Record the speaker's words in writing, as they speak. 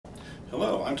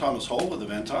Hello, I'm Thomas Hull with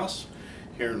Aventas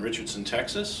here in Richardson,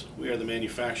 Texas. We are the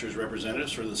manufacturer's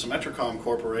representatives for the Symmetricom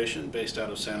Corporation based out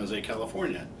of San Jose,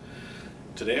 California.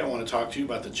 Today I want to talk to you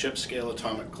about the chip scale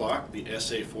atomic clock, the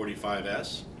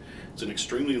SA45S. It's an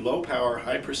extremely low power,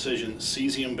 high precision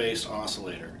cesium-based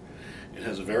oscillator. It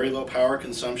has a very low power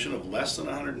consumption of less than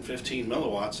 115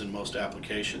 milliwatts in most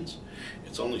applications.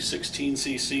 It's only 16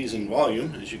 cc's in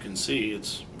volume. As you can see,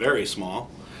 it's very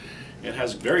small. It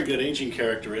has very good aging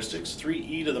characteristics,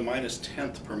 3e to the minus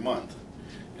 10th per month.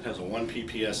 It has a 1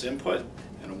 pps input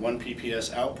and a 1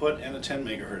 pps output and a 10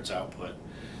 megahertz output.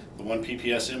 The 1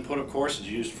 pps input, of course, is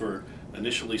used for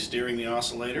initially steering the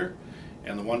oscillator,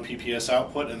 and the 1 pps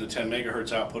output and the 10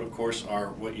 megahertz output, of course,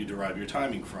 are what you derive your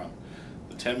timing from.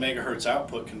 The 10 megahertz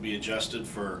output can be adjusted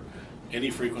for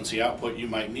any frequency output you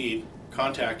might need.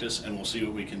 Contact us and we'll see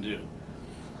what we can do.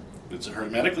 It's a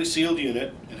hermetically sealed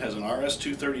unit. It has an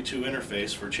RS-232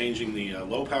 interface for changing the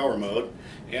low power mode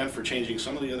and for changing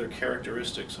some of the other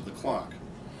characteristics of the clock.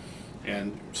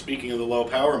 And speaking of the low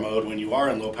power mode, when you are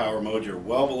in low power mode, you're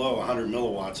well below 100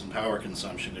 milliwatts in power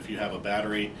consumption if you have a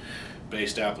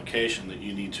battery-based application that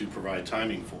you need to provide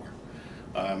timing for.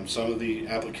 Some of the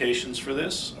applications for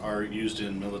this are used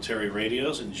in military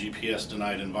radios and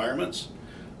GPS-denied environments,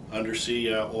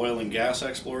 undersea oil and gas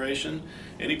exploration,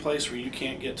 any place where you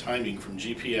can't get timing from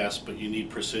GPS but you need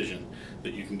precision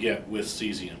that you can get with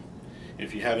cesium.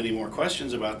 If you have any more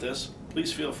questions about this,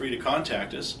 please feel free to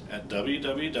contact us at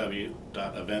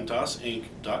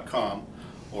www.aventasinc.com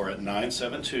or at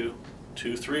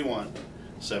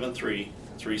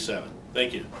 972-231-7337.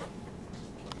 Thank you.